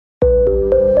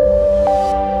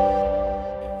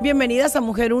Bienvenidas a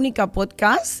Mujer Única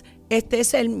Podcast. Este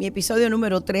es mi episodio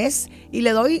número 3 y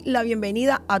le doy la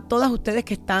bienvenida a todas ustedes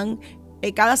que están,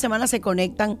 cada semana se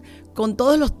conectan con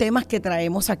todos los temas que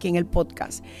traemos aquí en el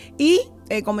podcast. Y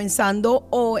comenzando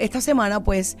esta semana,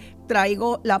 pues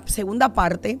traigo la segunda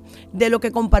parte de lo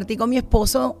que compartí con mi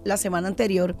esposo la semana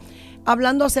anterior,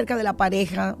 hablando acerca de la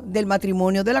pareja, del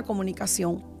matrimonio, de la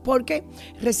comunicación, porque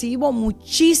recibo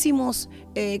muchísimos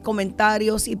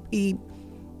comentarios y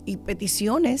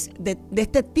peticiones de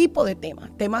este tipo de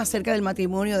temas acerca del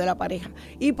matrimonio, de la pareja.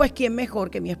 Y pues, ¿quién mejor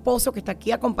que mi esposo que está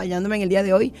aquí acompañándome en el día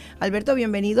de hoy? Alberto,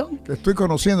 bienvenido. Te estoy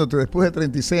conociéndote después de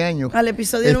 36 años. Al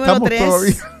episodio número 3. Estamos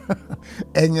todavía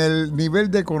en el nivel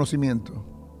de conocimiento.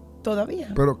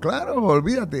 Todavía. Pero claro,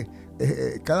 olvídate,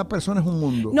 cada persona es un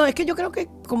mundo. No, es que yo creo que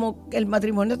como el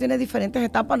matrimonio tiene diferentes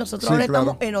etapas, nosotros Sí, ahora claro.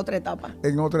 estamos en otra etapa.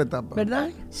 En otra etapa. ¿Verdad?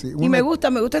 Sí, Y me gusta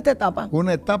esta etapa.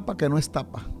 Una etapa que no es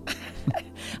tapa.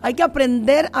 Hay que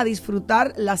aprender a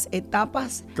disfrutar las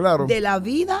etapas Claro. de la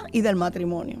vida y del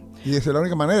matrimonio. Y esa es la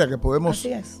única manera que podemos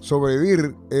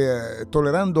sobrevivir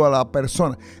tolerando a la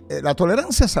persona. La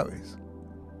tolerancia, ¿sabes?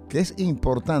 Que es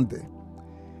importante.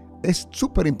 Es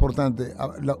súper importante.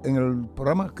 En el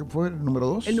programa que fue el número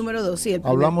 2. El número 2, sí.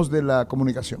 Hablamos de la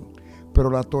comunicación. Pero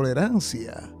la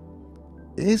tolerancia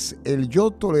es el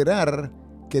yo tolerar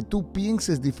que tú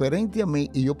pienses diferente a mí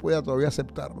y yo pueda todavía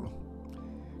aceptarlo.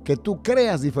 Que tú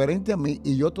creas diferente a mí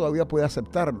y yo todavía pueda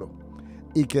aceptarlo.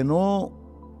 Y que no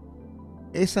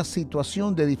esa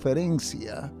situación de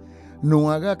diferencia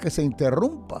no haga que se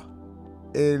interrumpa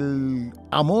el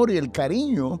amor y el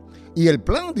cariño y el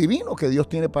plan divino que Dios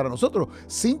tiene para nosotros,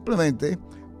 simplemente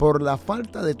por la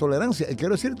falta de tolerancia. Y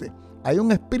quiero decirte, hay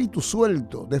un espíritu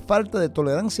suelto de falta de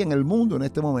tolerancia en el mundo en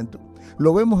este momento.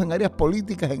 Lo vemos en áreas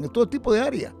políticas, en todo tipo de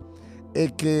áreas.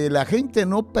 Que la gente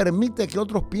no permite que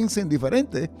otros piensen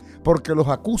diferente porque los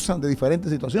acusan de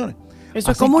diferentes situaciones.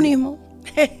 Eso es comunismo.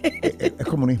 ¿Es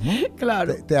comunismo?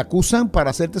 Claro. Te acusan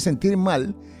para hacerte sentir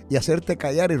mal y hacerte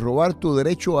callar y robar tu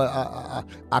derecho a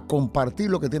compartir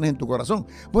lo que tienes en tu corazón.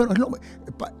 Bueno,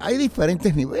 hay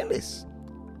diferentes niveles,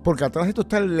 porque atrás de esto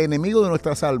está el enemigo de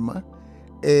nuestras almas,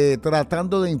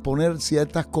 tratando de imponer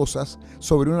ciertas cosas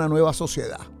sobre una nueva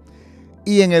sociedad.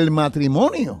 Y en el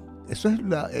matrimonio, eso es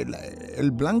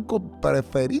el blanco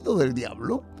preferido del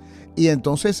diablo. Y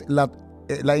entonces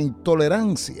la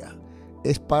intolerancia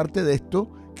es parte de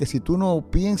esto, que si tú no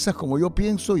piensas como yo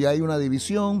pienso, ya hay una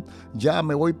división, ya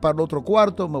me voy para el otro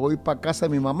cuarto, me voy para casa de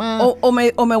mi mamá. O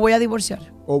me voy a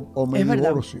divorciar. O me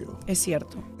divorcio. Verdad. Es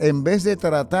cierto. En vez de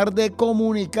tratar de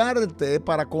comunicarte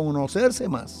para conocerse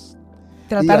más.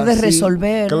 Tratar de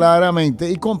resolver. Claramente.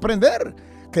 Y comprender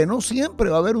que no siempre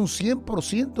va a haber un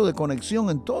 100% de conexión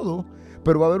en todo,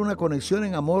 pero va a haber una conexión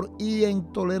en amor y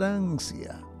en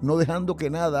tolerancia, no dejando que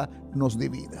nada nos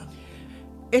divida.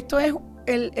 Esto es,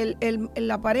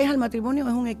 la pareja, el matrimonio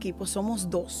es un equipo, somos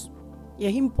dos. Y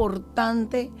es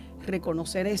importante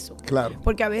reconocer eso. Claro.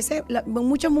 Porque a veces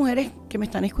muchas mujeres que me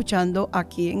están escuchando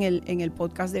aquí en el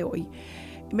podcast de hoy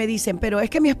me dicen, pero es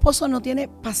que mi esposo no tiene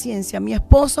paciencia, mi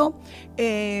esposo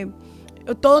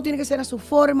todo tiene que ser a su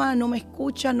forma, no me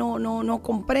escucha, no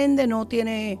comprende, no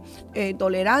tiene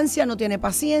tolerancia, no tiene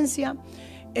paciencia.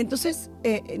 Entonces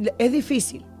es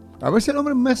difícil. A veces el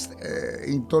hombre es más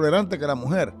intolerante que la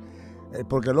mujer,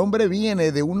 porque el hombre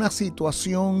viene de una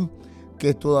situación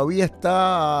que todavía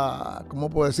está, ¿cómo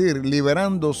puedo decir?,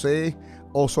 liberándose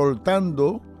o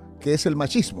soltando, que es el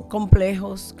machismo.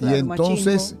 Complejos, claro. Y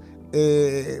entonces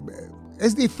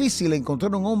es difícil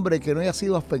encontrar un hombre que no haya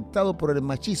sido afectado por el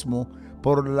machismo,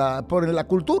 por la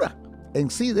cultura en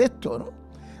sí de esto, ¿no?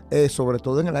 Sobre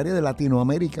todo en el área de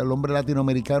Latinoamérica, el hombre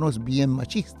latinoamericano es bien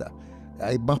machista.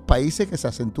 Hay más países que se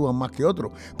acentúan más que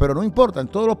otros, pero no importa, en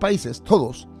todos los países,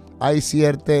 todos, hay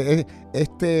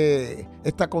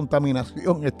esta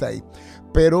contaminación está ahí.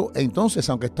 Pero entonces,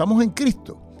 aunque estamos en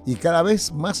Cristo y cada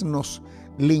vez más nos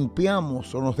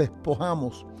limpiamos o nos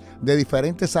despojamos de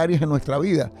diferentes áreas en nuestra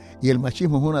vida, y el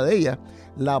machismo es una de ellas,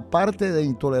 la parte de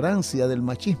intolerancia del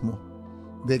machismo,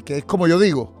 de que es como yo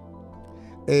digo,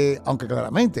 aunque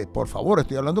claramente, por favor,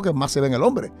 estoy hablando que más se ve en el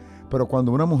hombre, pero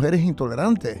cuando una mujer es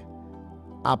intolerante,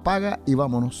 apaga y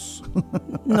vámonos.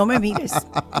 No me mires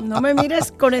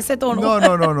con ese tono. No.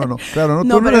 Claro,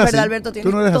 no, pero es verdad, así. Alberto,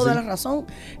 tienes toda la razón.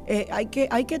 Hay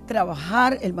que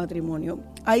trabajar el matrimonio,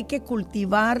 hay que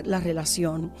cultivar la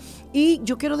relación. Y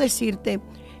yo quiero decirte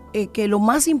que lo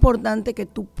más importante que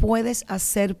tú puedes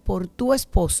hacer por tu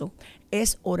esposo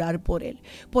es orar por él.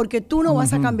 Porque tú no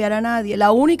vas a cambiar a nadie.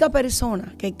 La única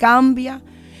persona que cambia,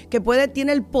 que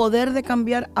tiene el poder de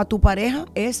cambiar a tu pareja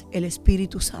es el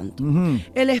Espíritu Santo.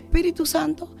 El Espíritu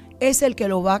Santo es el que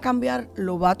lo va a cambiar,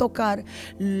 lo va a tocar,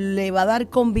 le va a dar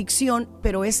convicción,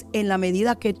 pero es en la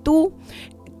medida que tú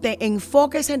te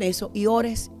enfoques en eso y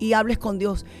ores y hables con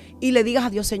Dios y le digas a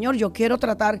Dios, Señor, yo quiero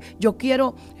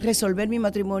resolver mi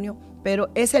matrimonio, pero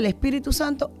es el Espíritu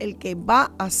Santo el que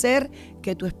va a hacer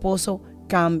que tu esposo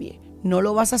cambie. No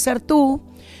lo vas a hacer tú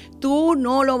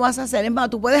no lo vas a hacer, es más,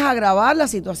 tú puedes agravar la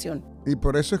situación. Y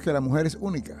por eso es que la mujer es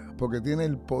única, porque tiene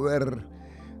el poder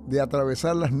de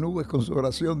atravesar las nubes con su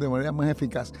oración de manera más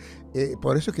eficaz.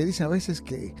 Por eso es que dicen a veces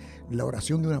que la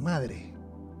oración de una madre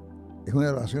es una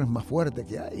de las oraciones más fuertes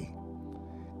que hay.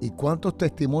 ¿Y cuántos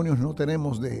testimonios no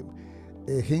tenemos de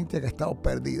gente que ha estado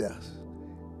perdida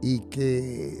y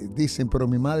que dicen, pero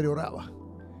mi madre oraba?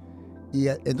 Y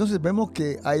entonces vemos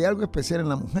que hay algo especial en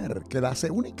la mujer que la hace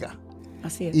única.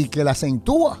 Así es. Y que la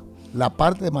acentúa la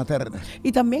parte materna.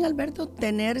 Y también, Alberto,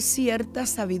 tener cierta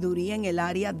sabiduría en el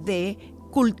área de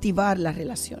cultivar la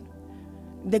relación.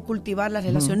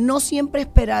 No siempre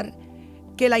esperar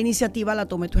que la iniciativa la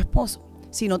tome tu esposo,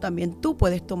 sino también tú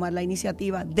puedes tomar la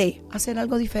iniciativa de hacer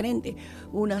algo diferente.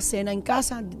 Una cena en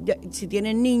casa, si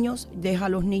tienen niños, deja a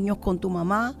los niños con tu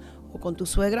mamá o con tu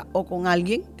suegra o con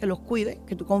alguien que los cuide,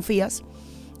 que tú confías,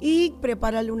 y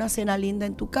prepárale una cena linda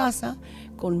en tu casa,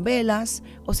 con velas,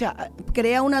 o sea,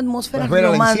 crea una atmósfera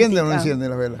romántica. ¿La enciende o no enciende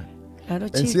la vela? Claro,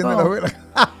 chico. Enciende la vela.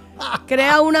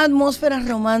 Crea una atmósfera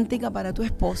romántica para tu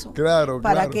esposo. Claro,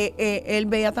 para que él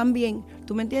vea también,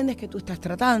 tú me entiendes, que tú estás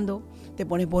tratando, te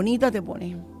pones bonita, te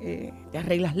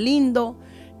arreglas lindo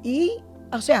y,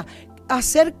 o sea,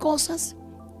 hacer cosas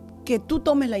que tú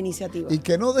tomes la iniciativa. Y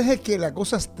que no dejes que las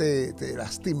cosas te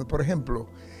lastimen. Por ejemplo,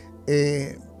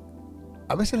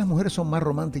 a veces las mujeres son más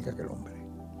románticas que el hombre.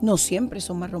 No siempre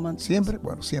son más románticas. ¿Siempre?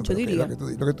 Bueno, siempre. Yo diría. Lo que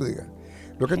tú digas.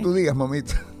 Lo que tú digas,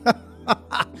 mamita.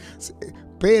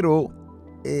 Pero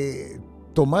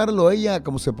tomarlo ella,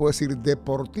 como se puede decir,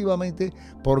 deportivamente,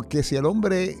 porque si el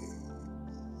hombre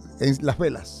en las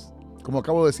velas, como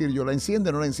acabo de decir yo, la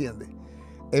enciende o no la enciende,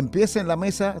 empieza en la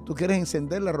mesa, tú quieres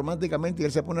encenderla románticamente y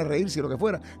él se pone a reírse y lo que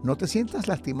fuera, no te sientas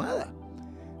lastimada.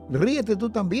 Ríete tú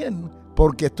también,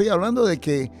 porque estoy hablando de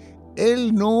que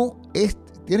él no es,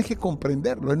 tienes que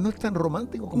comprenderlo, él no es tan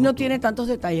romántico como no tú. Tiene tantos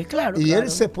detalles, claro. Y claro. él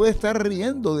se puede estar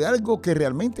riendo de algo que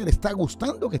realmente le está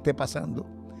gustando que esté pasando,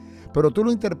 pero tú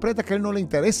lo interpretas que a él no le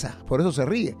interesa, por eso se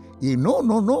ríe. Y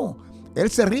no, él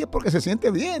se ríe porque se siente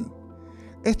bien.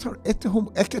 Esto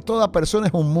es que toda persona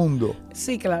es un mundo.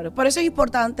 Sí, claro. Por eso es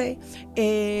importante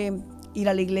ir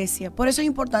a la iglesia. Por eso es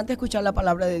importante escuchar la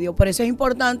palabra de Dios. Por eso es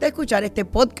importante escuchar este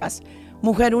podcast,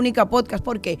 Mujer Única Podcast.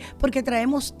 ¿Por qué? Porque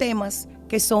traemos temas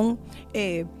que son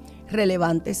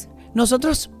relevantes.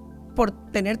 Nosotros, por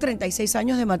tener 36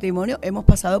 años de matrimonio, hemos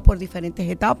pasado por diferentes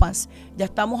etapas. Ya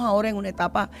estamos ahora en una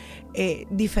etapa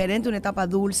diferente, una etapa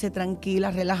dulce,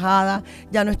 tranquila, relajada.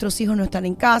 Ya nuestros hijos no están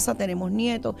en casa, tenemos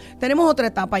nietos, tenemos otra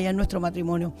etapa ya en nuestro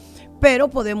matrimonio. Pero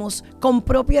podemos con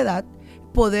propiedad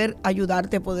poder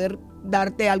ayudarte, poder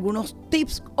darte algunos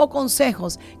tips o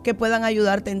consejos que puedan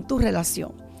ayudarte en tu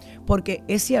relación. Porque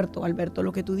es cierto, Alberto,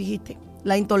 lo que tú dijiste,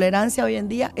 la intolerancia hoy en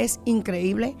día es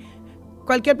increíble.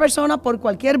 Cualquier persona por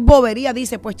cualquier bobería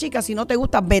dice, pues chica, si no te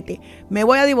gusta, vete, me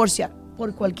voy a divorciar.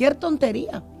 Por cualquier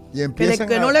tontería. Y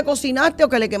que no le cocinaste o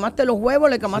que le quemaste los huevos,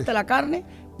 le quemaste la carne,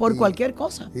 por cualquier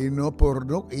cosa.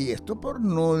 Y esto por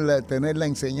no tener la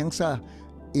enseñanza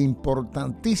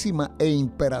importantísima e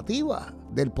imperativa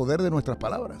del poder de nuestras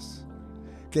palabras,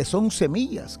 que son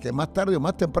semillas que más tarde o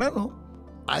más temprano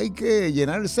hay que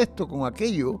llenar el cesto con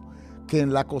aquello que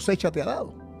en la cosecha te ha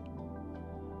dado.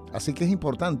 Así que es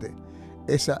importante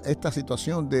esta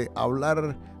situación de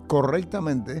hablar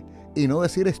correctamente y no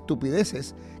decir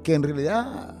estupideces que en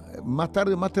realidad más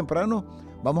tarde o más temprano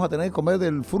vamos a tener que comer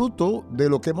del fruto de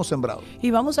lo que hemos sembrado.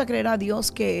 Y vamos a creer a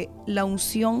Dios que la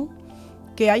unción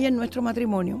que hay en nuestro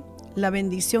matrimonio, la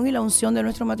bendición y la unción de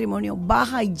nuestro matrimonio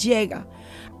baja y llega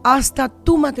hasta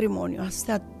tu matrimonio,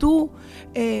 hasta tu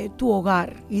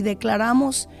hogar. Y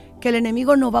declaramos que el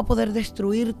enemigo no va a poder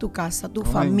destruir tu casa, tu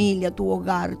Amén. familia, tu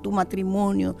hogar, tu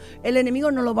matrimonio. El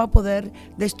enemigo no lo va a poder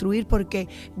destruir porque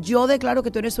yo declaro que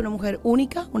tú eres una mujer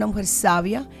única, una mujer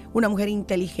sabia, una mujer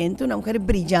inteligente, una mujer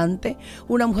brillante,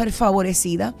 una mujer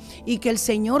favorecida y que el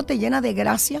Señor te llena de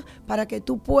gracia para que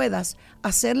tú puedas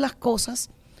hacer las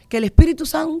cosas que el Espíritu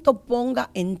Santo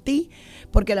ponga en ti,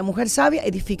 porque la mujer sabia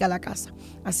edifica la casa.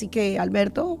 Así que,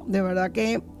 Alberto, de verdad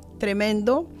que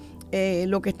tremendo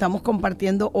lo que estamos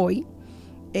compartiendo hoy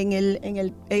en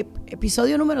el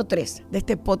episodio número 3 de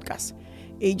este podcast.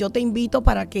 Y yo te invito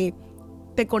para que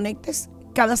te conectes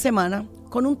cada semana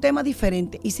con un tema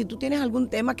diferente. Y si tú tienes algún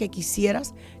tema que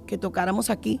quisieras que tocáramos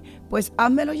aquí, pues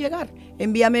házmelo llegar.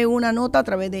 Envíame una nota a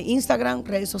través de Instagram,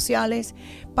 redes sociales,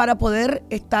 para poder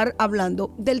estar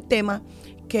hablando del tema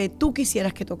que tú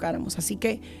quisieras que tocáramos. Así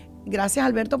que gracias,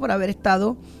 Alberto, por haber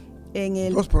estado en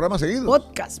el 2 programas seguidos.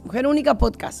 podcast, Mujer Única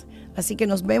Podcast. Así que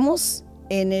nos vemos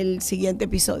en el siguiente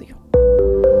episodio.